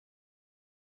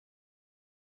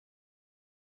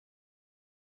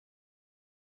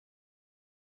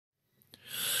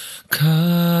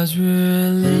'Cause we're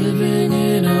living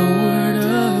in a world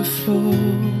of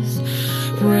fools,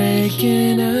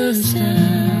 breaking us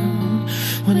down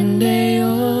when they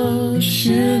all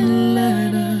should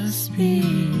let us be.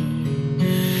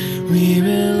 We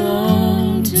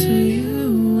belong to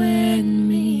you and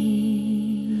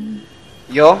me.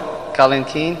 Yo, Colin,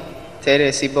 te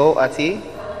recibo a ti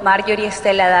Marjorie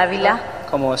Estela Dávila,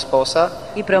 como esposa,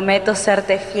 y prometo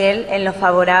serte fiel en lo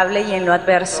favorable y en lo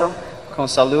adverso, con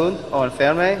salud o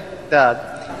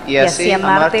enfermedad, y así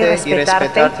amarte y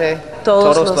respetarte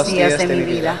todos los días de mi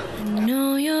vida. I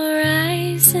know your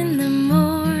eyes in the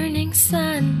morning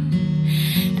sun.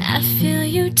 I feel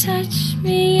you touch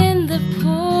me in the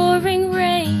pouring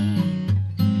rain.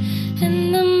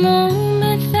 And the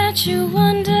moment that you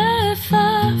wander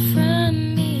far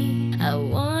from me, I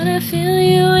wanna feel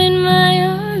you in my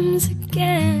arms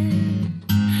again.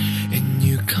 And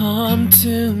you come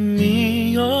to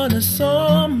me on a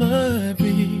summer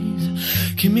breeze,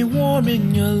 keep me warm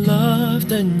in your love,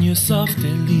 then you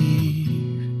softly leave.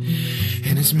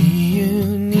 And it's me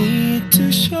you need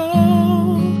to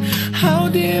show. How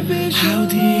deep is your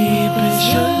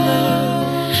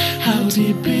love? How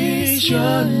deep is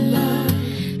your love?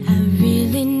 I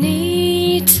really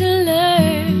need to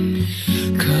learn.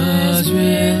 'Cause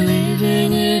we're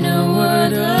living in a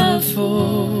world of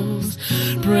fools,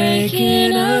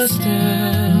 breaking us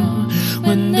down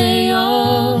when they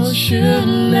all should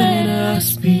let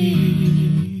us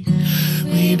be.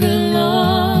 We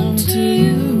belong to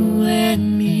you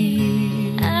and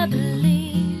me. I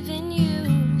believe in you.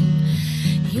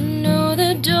 You know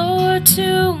the door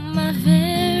to my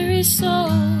very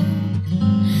soul.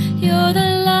 You're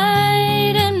the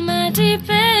light in my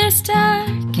deepest,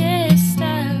 darkest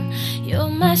hour. You're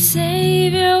my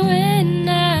savior when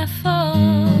I fall.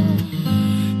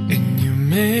 And you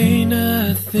may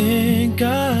not think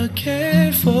I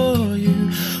care for you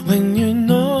when you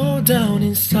know down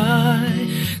inside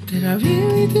that I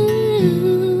really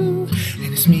do.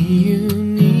 And it's me you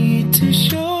need to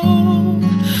show.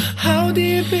 How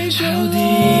deep is your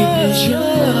love?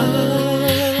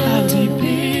 How deep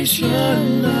is your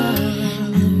love?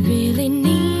 I really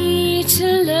need to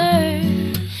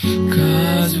learn.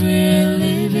 'Cause we're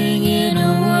living in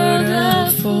a world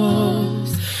of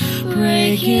fools,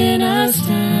 breaking us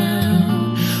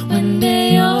down when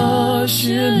they all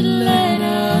should let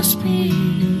us be.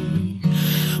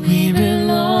 We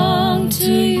belong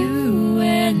to you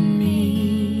and me.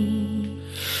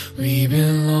 We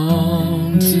belong